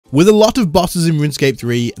With a lot of bosses in RuneScape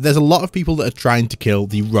 3, there's a lot of people that are trying to kill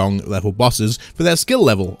the wrong level bosses for their skill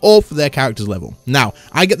level or for their character's level. Now,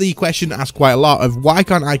 I get the question asked quite a lot of why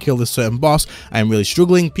can't I kill this certain boss? I am really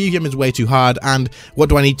struggling, PvM is way too hard, and what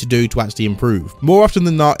do I need to do to actually improve? More often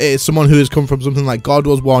than not, it is someone who has come from something like God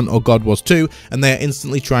Wars 1 or God Wars 2, and they are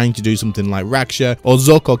instantly trying to do something like Raksha or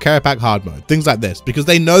Zook or Karapak hard mode, things like this, because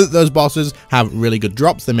they know that those bosses have really good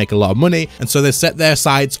drops, they make a lot of money, and so they set their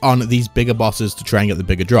sights on these bigger bosses to try and get the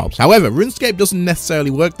bigger drops. However, RuneScape doesn't necessarily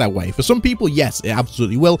work that way. For some people, yes, it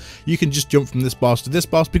absolutely will. You can just jump from this boss to this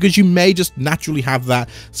boss because you may just naturally have that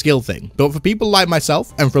skill thing. But for people like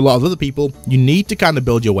myself and for a lot of other people, you need to kind of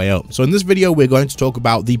build your way up. So in this video, we're going to talk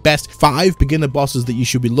about the best 5 beginner bosses that you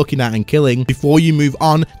should be looking at and killing before you move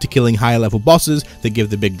on to killing higher level bosses that give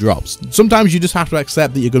the big drops. Sometimes you just have to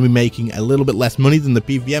accept that you're going to be making a little bit less money than the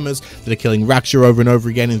Pvm'ers that are killing Raksha over and over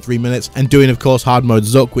again in 3 minutes and doing, of course, hard mode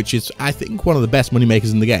Zook, which is, I think, one of the best money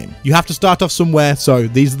makers in the game. You have to start off somewhere, so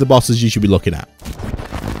these are the bosses you should be looking at.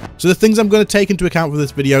 So the things I'm going to take into account for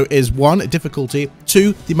this video is 1, difficulty,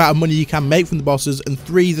 2, the amount of money you can make from the bosses, and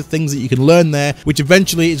 3, the things that you can learn there, which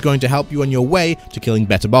eventually is going to help you on your way to killing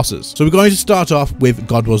better bosses. So we're going to start off with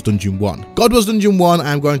God Wars Dungeon 1. God Wars Dungeon 1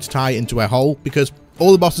 I'm going to tie into a hole because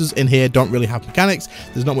all the bosses in here don't really have mechanics.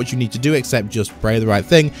 There's not much you need to do except just pray the right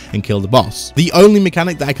thing and kill the boss. The only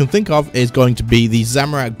mechanic that I can think of is going to be the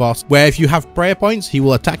Zamorak boss, where if you have prayer points, he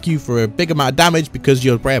will attack you for a big amount of damage because you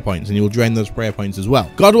have prayer points, and he will drain those prayer points as well.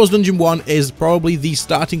 God Wars Dungeon 1 is probably the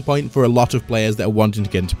starting point for a lot of players that are wanting to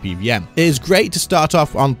get into PvM. It is great to start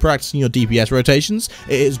off on practicing your DPS rotations.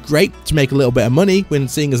 It is great to make a little bit of money when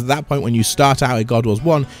seeing as at that point when you start out at God Wars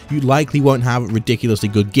 1, you likely won't have ridiculously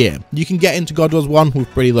good gear. You can get into God Wars 1 with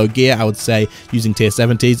pretty low gear. I would say using tier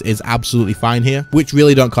 70s is absolutely fine here, which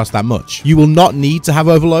really don't cost that much. You will not need to have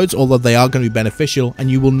overloads, although they are going to be beneficial, and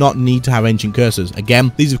you will not need to have ancient curses.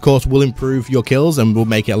 Again, these of course will improve your kills and will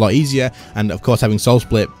make it a lot easier, and of course having soul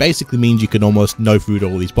split basically means you can almost no food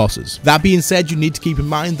all these bosses. That being said, you need to keep in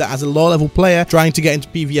mind that as a low level player trying to get into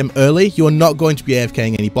PvM early, you're not going to be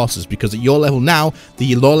AFKing any bosses, because at your level now,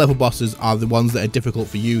 the low level bosses are the ones that are difficult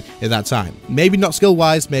for you at that time. Maybe not skill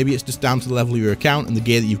wise, maybe it's just down to the level of your account and the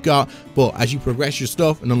gear that you've got, but as you progress your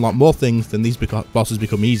stuff and unlock more things, then these bosses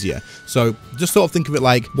become easier. So just sort of think of it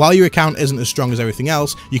like, while your account isn't as strong as everything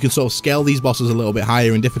else, you can sort of scale these bosses a little bit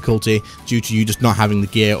higher in difficulty due to you just not having the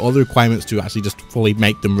gear or the requirements to actually just fully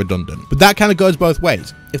make them redundant. But that kind of goes both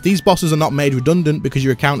ways. If these bosses are not made redundant because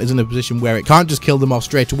your account is in a position where it can't just kill them off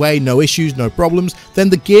straight away, no issues, no problems, then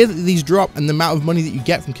the gear that these drop and the amount of money that you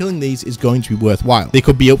get from killing these is going to be worthwhile. They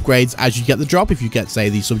could be upgrades as you get the drop. If you get, say,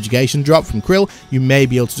 the subjugation drop from Krill, you may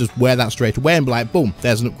be able to just wear that straight away and be like, boom,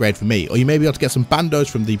 there's an upgrade for me. Or you may be able to get some bandos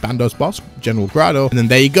from the bandos boss, General Grado, and then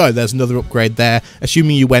there you go, there's another upgrade there,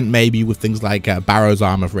 assuming you went maybe with things like Barrow's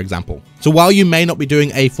armor, for example. So while you may not be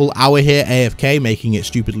doing a full hour here AFK, making it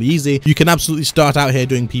stupidly easy, you can absolutely start out here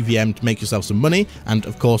doing PvM to make yourself some money, and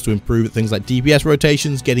of course to improve things like DPS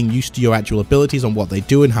rotations, getting used to your actual abilities on what they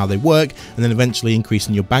do and how they work, and then eventually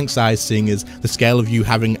increasing your bank size, seeing as the scale of you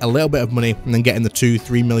having a little bit of money and then getting the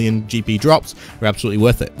 2-3 million GP drops are absolutely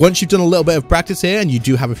worth it. Once you've done a little bit of practice here and you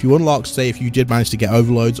do have a few unlocks, say if you did manage to get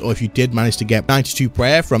overloads or if you did manage to get 92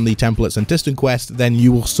 prayer from the templates and Tiston quest, then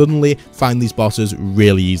you will suddenly find these bosses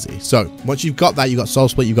really easy. So once you've got that, you've got soul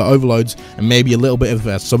split, you've got overloads, and maybe a little bit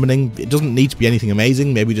of summoning. It doesn't need to be anything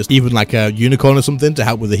amazing, maybe just even like a unicorn or something to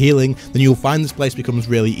help with the healing, then you'll find this place becomes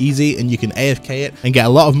really easy and you can AFK it and get a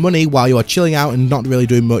lot of money while you are chilling out and not really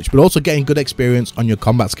doing much, but also getting good experience on your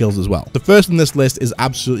combat skills as well. The first on this list is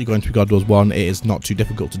absolutely going to be God Wars 1. It is not too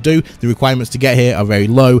difficult to do. The requirements to get here are very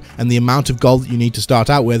low, and the amount of gold that you need to start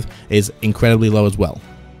out with is incredibly low as well.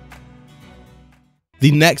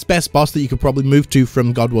 The next best boss that you could probably move to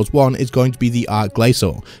from God Wars 1 is going to be the Arc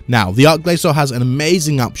Glacier. Now, the Arc Glacier has an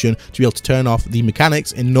amazing option to be able to turn off the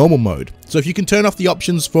mechanics in normal mode. So if you can turn off the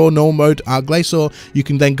options for normal mode Arc Glacier, you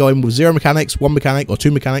can then go in with 0 mechanics, 1 mechanic, or 2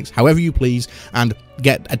 mechanics, however you please, and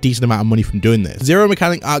get a decent amount of money from doing this. 0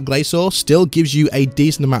 mechanic Arc Glacier still gives you a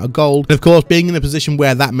decent amount of gold, and of course, being in a position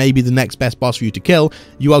where that may be the next best boss for you to kill,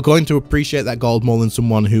 you are going to appreciate that gold more than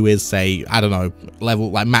someone who is, say, I don't know, level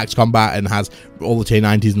like max combat and has all the tier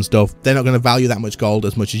 90s and stuff. They're not going to value that much gold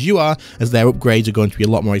as much as you are, as their upgrades are going to be a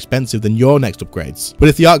lot more expensive than your next upgrades. But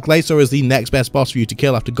if the Arc Glacier is the next best boss for you to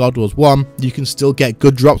kill after God Wars 1, you can still get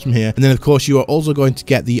good drops from here, and then of course you are also going to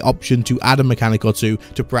get the option to add a mechanic or two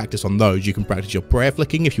to practice on those. You can practice your prayer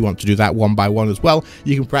flicking if you want to do that one by one as well.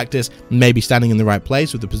 You can practice maybe standing in the right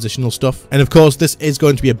place with the positional stuff, and of course this is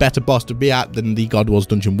going to be a better boss to be at than the God Wars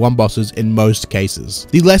Dungeon 1 bosses in most cases.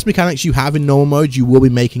 The less mechanics you have in normal mode, you will be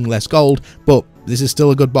making less gold, but This is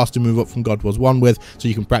still a good boss to move up from God Wars 1 with, so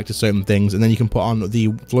you can practice certain things, and then you can put on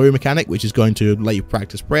the flurry mechanic, which is going to let you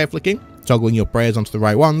practice prayer flicking, toggling your prayers onto the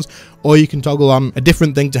right ones, or you can toggle on a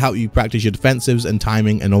different thing to help you practice your defensives and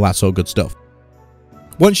timing and all that sort of good stuff.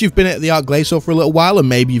 Once you've been at the Arc Glacier for a little while, and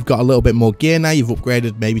maybe you've got a little bit more gear now, you've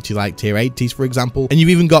upgraded maybe to like tier 80s for example, and you've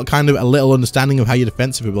even got kind of a little understanding of how your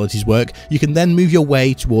defensive abilities work, you can then move your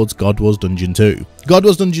way towards God Wars Dungeon 2. God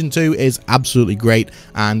Wars Dungeon 2 is absolutely great,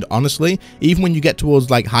 and honestly, even when you get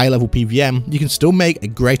towards like high level PVM, you can still make a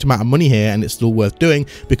great amount of money here, and it's still worth doing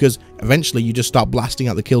because eventually you just start blasting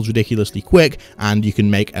out the kills ridiculously quick and you can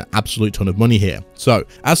make an absolute ton of money here. So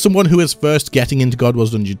as someone who is first getting into God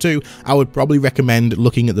Wars Dungeon 2, I would probably recommend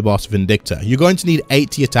looking at the boss Vindictor. You're going to need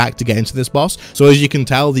 80 attack to get into this boss, so as you can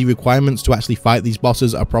tell, the requirements to actually fight these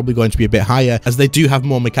bosses are probably going to be a bit higher, as they do have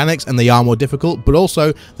more mechanics and they are more difficult, but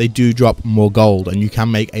also they do drop more gold, and you can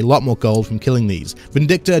make a lot more gold from killing these.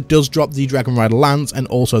 Vindictor does drop the Dragon Rider Lance and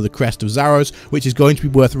also the Crest of Zaros, which is going to be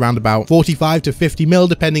worth around about 45 to 50 mil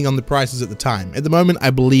depending on the prices at the time. At the moment,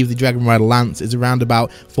 I believe the Dragon Rider Lance is around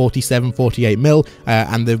about 47, 48 mil,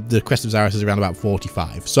 and the Crest of Zaros is around about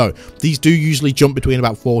 45. So these do usually jump between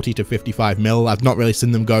about 40 to 55 mil. I've not really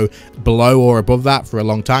seen them go below or above that for a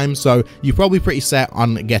long time, so you're probably pretty set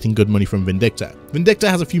on getting good money from Vindictor. Vindictor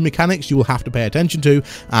has a few mechanics you will have to pay attention to,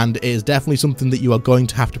 and it is definitely something that you are going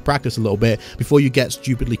to have to practice a little bit before you get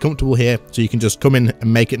stupidly comfortable here, so you can just come in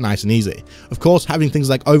and make it nice and easy. Of course, having things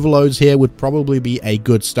like overloads here would probably be a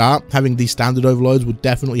good start. Having these standard overloads would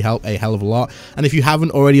definitely help a hell of a lot, and if you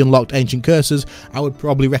haven't already unlocked Ancient Curses, I would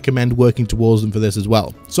probably recommend working towards them for this as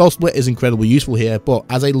well. Soul Split is incredibly useful here, but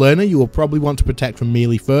as a learner, you will probably want to protect from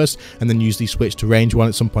melee first, and then usually switch to range one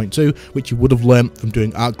at some point too, which you would have learned from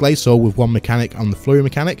doing Arc Glacier with one mechanic on the flurry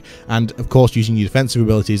mechanic, and of course using your defensive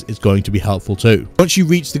abilities is going to be helpful too. Once you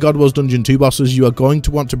reach the God Wars Dungeon 2 bosses, you are going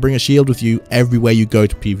to want to bring a shield with you everywhere you go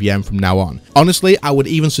to PVM from now on. Honestly, I would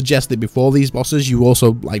even suggest that before these bosses, you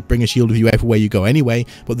also like bring a shield with you everywhere you go anyway,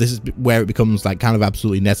 but this is where it becomes like kind of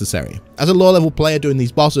absolutely necessary. As a low level player doing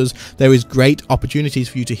these bosses, there is great opportunities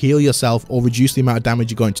for you to heal yourself or reduce the amount of damage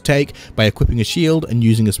you're going to take by equipping a shield and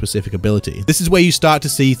using a specific ability. This is where you start to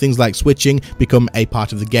see things like switching become a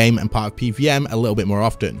part of the game and part of PVM a little bit more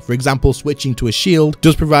often. For example, switching to a shield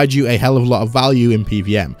does provide you a hell of a lot of value in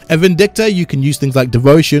PVM. At Vindictor, you can use things like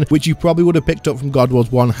Devotion, which you probably would have picked up from God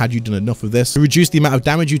Wars 1 had you done enough of this, to reduce the amount of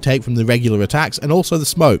damage you take from the regular attacks and also the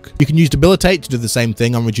smoke. You can use Debilitate to do the same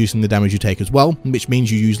thing on reducing the damage you take as well, which means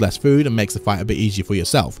you use less food and makes the fight a bit easier for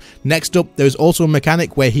yourself. Next up, there is also a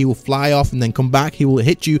mechanic where he will fly off and then come back. He will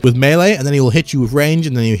hit you with melee, and then he will hit you with range,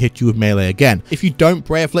 and then he'll hit you with melee again. If you don't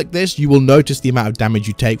prayer flick this, you will notice the amount of damage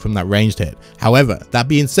you take from that ranged hit. However, that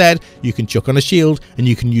being said, you can chuck on a shield and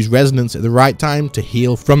you can use resonance at the right time to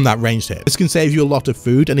heal from that ranged hit. This can save you a lot of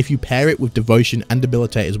food, and if you pair it with Devotion and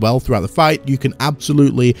Debilitate as well throughout the fight, you can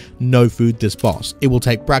absolutely no food this boss. It will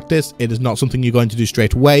take practice. It is not something you're going to do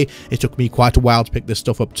straight away. It took me quite a while to pick this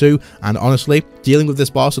stuff up too, and honestly, dealing with this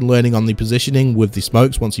boss and learning on the positioning with the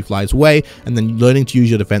smokes once he flies away, and then learning to use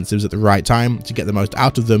your defensives at the right time to get the most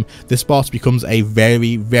out of them, this boss becomes a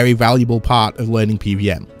very, very valuable part of learning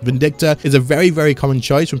PVM. Vindictor is a very, very common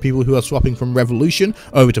choice from people who are swapping from Revolution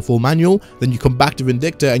over to full manual. Then you come back to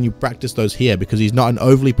Vindictor and you practice those here because he's not an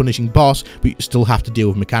overly punishing boss, but you still have to deal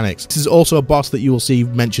with mechanics. This is also a boss that you will see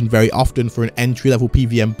mentioned very often for an entry-level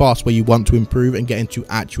PVM boss where you want to improve and get into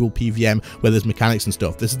actual PVM where there's mechanics and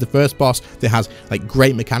stuff. This is the first boss that has like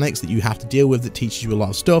great mechanics that you have to deal with, that teaches you a lot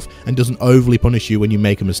of stuff and doesn't overly punish you when you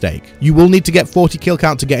make a mistake. You will need to get 40 kill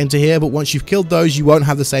count to get into here, but once you've killed those, you won't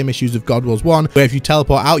have the same issues of God Wars 1, where if you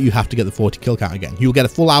teleport out, you have to get the 40 kill count again. You'll get a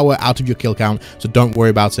full hour out of your kill count, so don't worry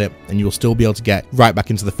about it, and you will still be able to get right back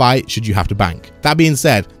into the fight should you have to bank. That being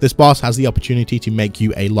said, this boss has the opportunity to make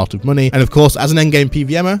you a lot of money, and of course, as an endgame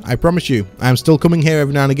PVM'er, I promise you, I am still coming here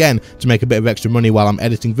every now and again to make a bit of extra money while I'm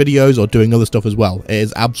editing videos or doing other stuff as well. It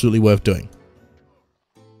is absolutely worth doing.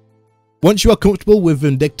 Once you are comfortable with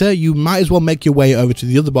Vindictor, you might as well make your way over to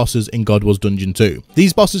the other bosses in God Wars Dungeon 2.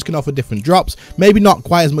 These bosses can offer different drops, maybe not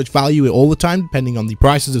quite as much value all the time, depending on the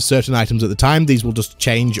prices of certain items at the time. These will just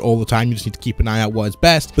change all the time, you just need to keep an eye out what is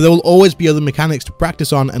best, but there will always be other mechanics to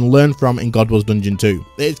practice on and learn from in God Wars Dungeon 2.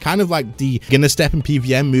 It's kind of like the beginner step in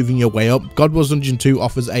PVM, moving your way up. God Wars Dungeon 2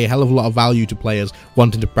 offers a hell of a lot of value to players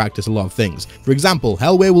wanting to practice a lot of things. For example,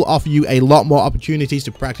 Hellway will offer you a lot more opportunities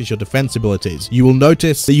to practice your defense abilities. You will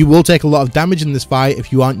notice that you will take a lot of damage in this fight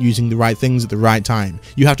if you aren't using the right things at the right time.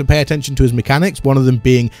 You have to pay attention to his mechanics, one of them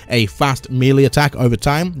being a fast melee attack over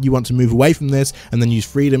time. You want to move away from this and then use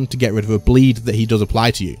freedom to get rid of a bleed that he does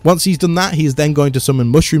apply to you. Once he's done that, he is then going to summon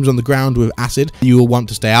mushrooms on the ground with acid you will want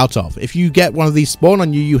to stay out of. If you get one of these spawn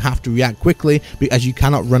on you, you have to react quickly as you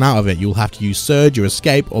cannot run out of it. You'll have to use surge or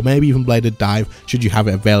escape, or maybe even bladed dive should you have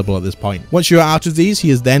it available at this point. Once you're out of these, he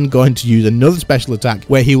is then going to use another special attack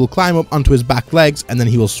where he will climb up onto his back legs and then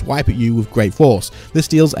he will swipe at you with great force. This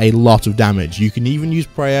deals a lot of damage. You can even use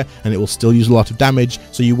prayer and it will still use a lot of damage,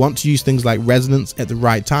 so you want to use things like resonance at the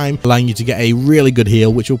right time, allowing you to get a really good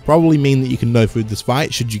heal, which will probably mean that you can no food this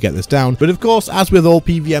fight should you get this down. But of course, as with all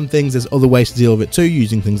PvM things, there's other ways to deal with it too,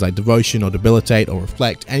 using things like devotion or debilitate or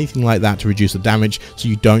reflect, anything like that to reduce the damage so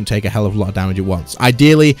you don't take a hell of a lot of damage at once.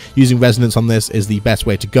 Ideally, using resonance on this is the best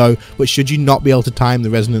way to go, but should you not be able to time the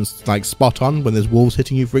resonance like spot on when there's wolves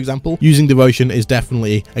hitting you, for example, using devotion is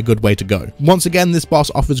definitely a good way to go. Once again, this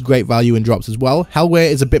boss offers great value in drops as well. Hellware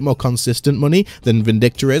is a bit more consistent money than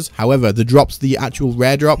Vindictor is. However, the drops, the actual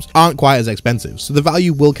rare drops, aren't quite as expensive, so the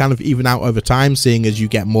value will kind of even out over time, seeing as you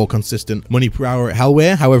get more consistent money per hour at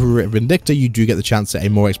Hellware. However, at Vindictor, you do get the chance at a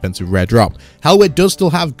more expensive rare drop. Hellware does still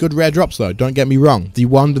have good rare drops though, don't get me wrong. The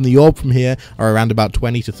wand and the orb from here are around about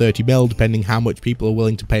 20 to 30 mil, depending how much people are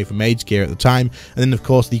willing to pay for mage gear at the time, and then of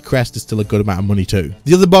course the crest is still a good amount of money too.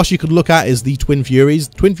 The other boss you could look at is the Twin Furies.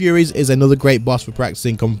 Twin Furies is another great boss for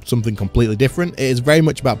practicing something completely different. It is very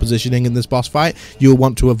much about positioning in this boss fight. You'll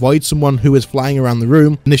want to avoid someone who is flying around the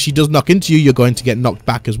room, and if she does knock into you, you're going to get knocked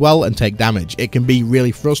back as well and take damage. It can be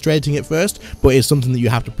really frustrating at first, but it's something that you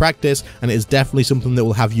have to practice, and it is definitely something that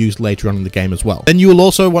will have used later on in the game as well. Then you will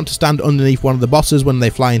also want to stand underneath one of the bosses when they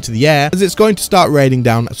fly into the air, as it's going to start raining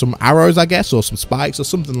down some arrows, I guess, or some spikes or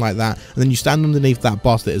something like that, and then you stand underneath that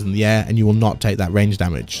boss that is in the air and you will not take that range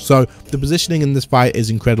damage. So the positioning in this fight is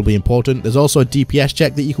incredibly important. There's also a DPS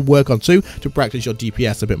check that you can work on too to practice your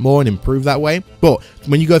DPS a bit more and improve that way. But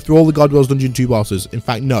when you go through all the God Wars Dungeon 2 bosses, in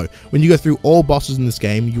fact no, when you go through all bosses in this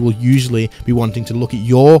game, you will usually be wanting to look at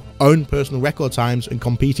your own personal record times and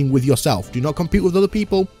competing with yourself. Do not compete with other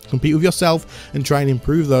people, compete with yourself and try and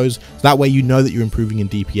improve those. That way you know that you're improving in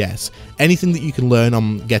DPS. Anything that you can learn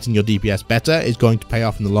on getting your DPS better is going to pay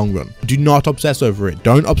off in the long run. Do not obsess over it.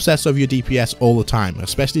 Don't obsess over your DPS all the time,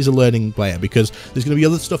 especially as a learning player, because there's going to be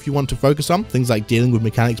other stuff you want to focus on, things like dealing with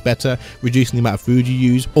mechanics better, reducing the amount of food you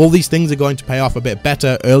use. All these things are going to pay off a bit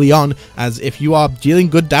better early on, as if you are dealing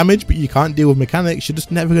good damage but you can't deal with mechanics, you're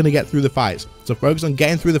just never going to get through the fights. So focus on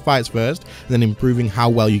getting through the fights first, and then improving how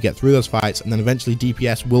well you get through those fights, and then eventually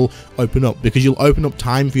DPS will open up, because you'll open up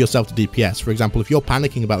time for yourself to DPS. For example, if you're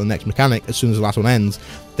panicking about the next mechanic as soon as the last one ends,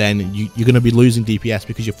 then you're going to be losing DPS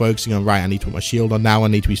because you're focusing on, right, I need to put my shield on now, I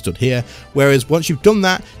need to be stood here. Whereas once you've done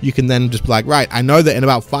that, you can then just be like, right, I know that in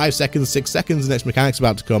about 5 seconds, 6 seconds, the next mechanic's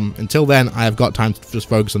about to come. Until then, I have got time to just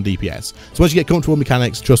focus on DPS. So once you get comfortable with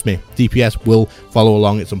mechanics, trust me, DPS will follow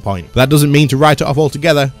along at some point. But that doesn't mean to write it off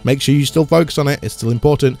altogether. Make sure you still focus on it. It's still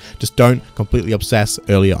important. Just don't completely obsess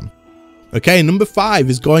early on. Okay, number 5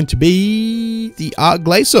 is going to be the Arc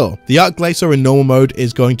Glacier. The Arc Glacier in normal mode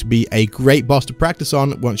is going to be a great boss to practice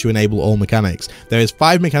on once you enable all mechanics. There is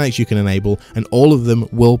 5 mechanics you can enable, and all of them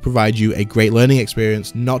will provide you a great learning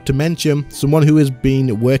experience. Not to mention, someone who has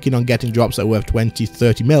been working on getting drops that are worth 20 to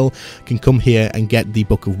 30 mil can come here and get the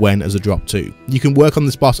Book of Wen as a drop too. You can work on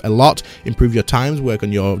this boss a lot, improve your times, work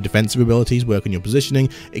on your defensive abilities, work on your positioning,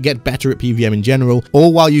 get better at PvM in general,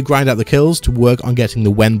 all while you grind out the kills to work on getting the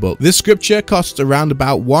Wen book. This script costs around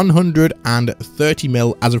about 130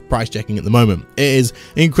 mil as of price checking at the moment. It is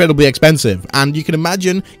incredibly expensive, and you can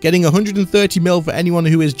imagine getting 130 mil for anyone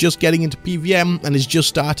who is just getting into PvM and is just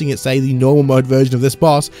starting at, say, the normal mode version of this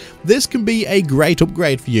boss. This can be a great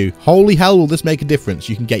upgrade for you. Holy hell, will this make a difference.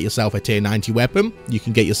 You can get yourself a tier 90 weapon, you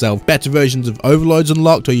can get yourself better versions of overloads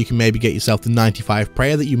unlocked, or you can maybe get yourself the 95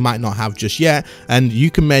 prayer that you might not have just yet, and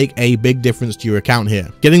you can make a big difference to your account here.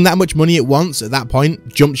 Getting that much money at once at that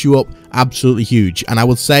point jumps you up absolutely huge, and I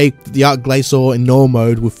would say that the Arc Glacier in normal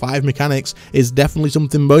mode with 5 mechanics is definitely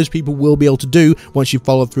something most people will be able to do once you've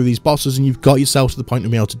followed through these bosses and you've got yourself to the point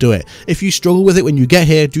of being able to do it. If you struggle with it when you get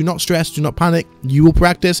here, do not stress, do not panic. You will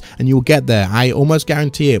practice and you will get there. I almost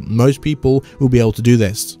guarantee it. Most people will be able to do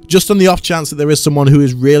this. Just on the off chance that there is someone who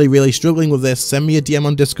is really struggling with this, send me a DM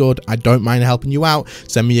on Discord. I don't mind helping you out.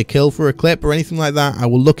 Send me a kill for a clip or anything like that. I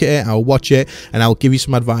will look at it, I will watch it, and I will give you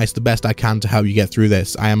some advice the best I can to help you get through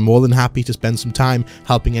this. I am more than happy to spend some time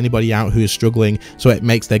helping anybody out who is struggling, so it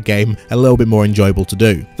makes their game a little bit more enjoyable to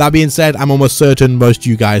do. That being said, I'm almost certain most of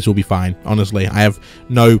you guys will be fine. Honestly, I have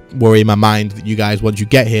no worry in my mind that you guys, once you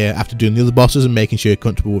get here after doing the other bosses and making sure you're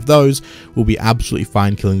comfortable with those, will be absolutely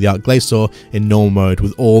fine killing the Arc Glacier in normal mode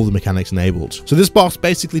with all the mechanics enabled. So this boss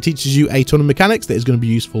basically teaches you a ton of mechanics that is going to be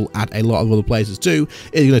useful at a lot of other places too.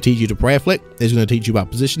 It's going to teach you to prayer flick, it's going to teach you about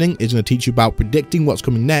positioning, it's going to teach you about predicting what's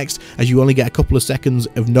coming next, as you only get a couple of seconds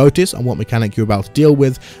of notice on what mechanic you're about to deal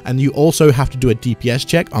with, and you also have to do a DPS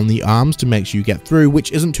check on the arms to make sure you get through,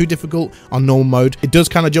 which isn't too difficult on normal mode. It does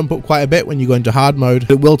kind of jump up quite a bit when you go into hard mode.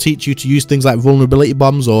 It will teach you to use things like vulnerability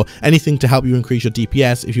bombs or anything to help you increase your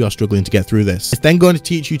DPS if you are struggling to get through this. It's then going to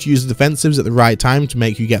teach you to use the defensives at the right time to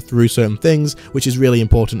make you get through certain things, which is really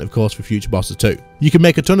important, of course, for future bosses too. You can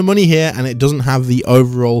make a ton of money here, and it doesn't have the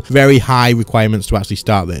overall very high requirements to actually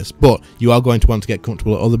start this, but you are going to want to get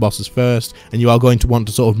comfortable at other bosses first, and you are going to want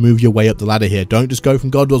to sort of move your way up the ladder here. Don't just go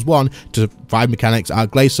from God Wars 1 to 5 mechanics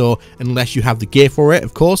Arc Glacier unless you have the gear for it,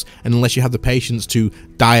 of course, and unless you have the patience to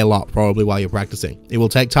die a lot probably while you're practicing. It will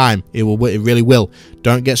take time. It really will.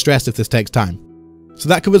 Don't get stressed if this takes time. So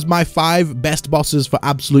that covers my 5 best bosses for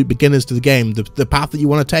absolute beginners to the game. The path that you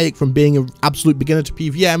want to take from being an absolute beginner to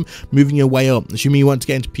PVM, moving your way up, assuming you want to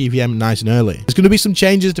get into PVM nice and early. There's going to be some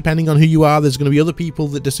changes depending on who you are. There's going to be other people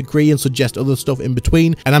that disagree and suggest other stuff in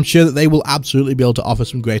between, and I'm sure that they will absolutely be able to offer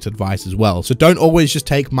some great advice as well. So don't always just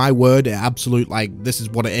take my word at absolute, like, this is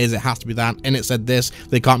what it is, it has to be that, and it said this,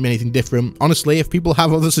 they can't be anything different. Honestly, if people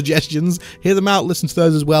have other suggestions, hear them out, listen to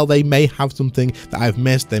those as well. They may have something that I've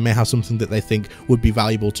missed, they may have something that they think would be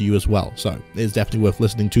valuable to you as well, so it's definitely worth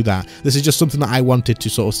listening to that. This is just something that I wanted to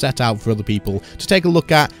sort of set out for other people to take a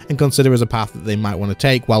look at and consider as a path that they might want to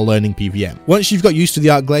take while learning PVM. Once you've got used to the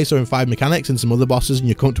Arc Glacier and 5 mechanics and some other bosses, and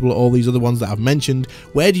you're comfortable at all these other ones that I've mentioned,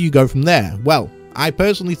 where do you go from there? Well, I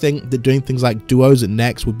personally think that doing things like duos at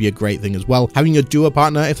next would be a great thing as well. Having a duo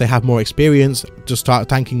partner, if they have more experience, just start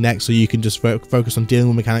tanking next so you can just focus on dealing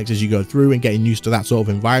with mechanics as you go through and getting used to that sort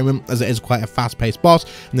of environment, as it is quite a fast-paced boss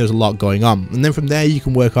and there's a lot going on. And then from there you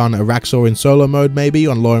can work on Araxor in solo mode, maybe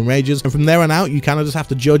on Law and Rages, and from there on out you kind of just have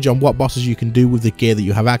to judge on what bosses you can do with the gear that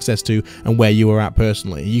you have access to and where you are at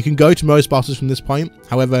personally. You can go to most bosses from this point,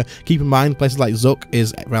 however keep in mind places like Zook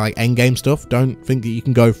is like endgame stuff. Don't think that you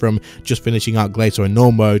can go from just finishing Arc Glacier in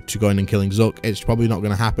normal mode to going and killing Zook. It's probably not going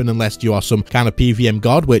to happen unless you are some kind of PVM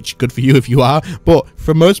god, which good for you if you are, but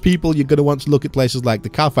for most people you're going to want to look at places like the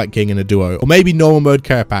Kalphite King in a duo, or maybe normal mode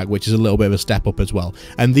Karapak, which is a little bit of a step up as well.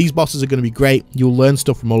 And these bosses are going to be great. You'll learn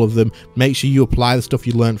stuff from all of them. Make sure you apply the stuff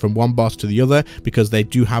you learned from one boss to the other, because they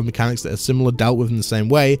do have mechanics that are similar, dealt with in the same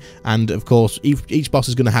way, and of course each boss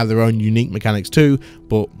is going to have their own unique mechanics too,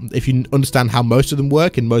 but if you understand how most of them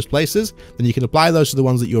work in most places, then you can apply those to the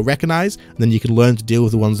ones that you'll recognize, and then you can learn to deal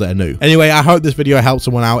with the ones that are new. Anyway, I hope this video helped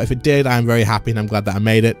someone out. If it did, I'm very happy and I'm glad that I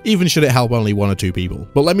made it, even should it help only 1 or 2 people.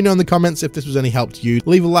 But let me know in the comments if this was any help to you.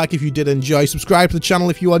 Leave a like if you did enjoy, subscribe to the channel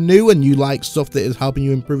if you are new and you like stuff that is helping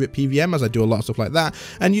you improve at PVM, as I do a lot of stuff like that,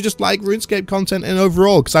 and you just like RuneScape content and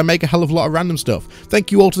overall, because I make a hell of a lot of random stuff. Thank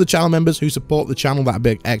you all to the channel members who support the channel that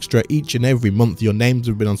bit extra each and every month. Your names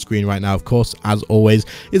have been on screen right now, of course, as always.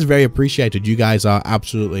 It's very appreciated. You guys are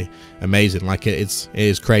absolutely amazing. Like it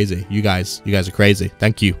is crazy. You guys are crazy.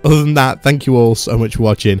 Thank you. Other than that, thank you all so much for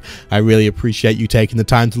watching. I really appreciate you taking the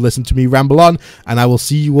time to listen to me ramble on, and I will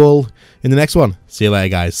see you all in the next one. See you later,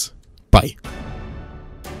 guys. Bye.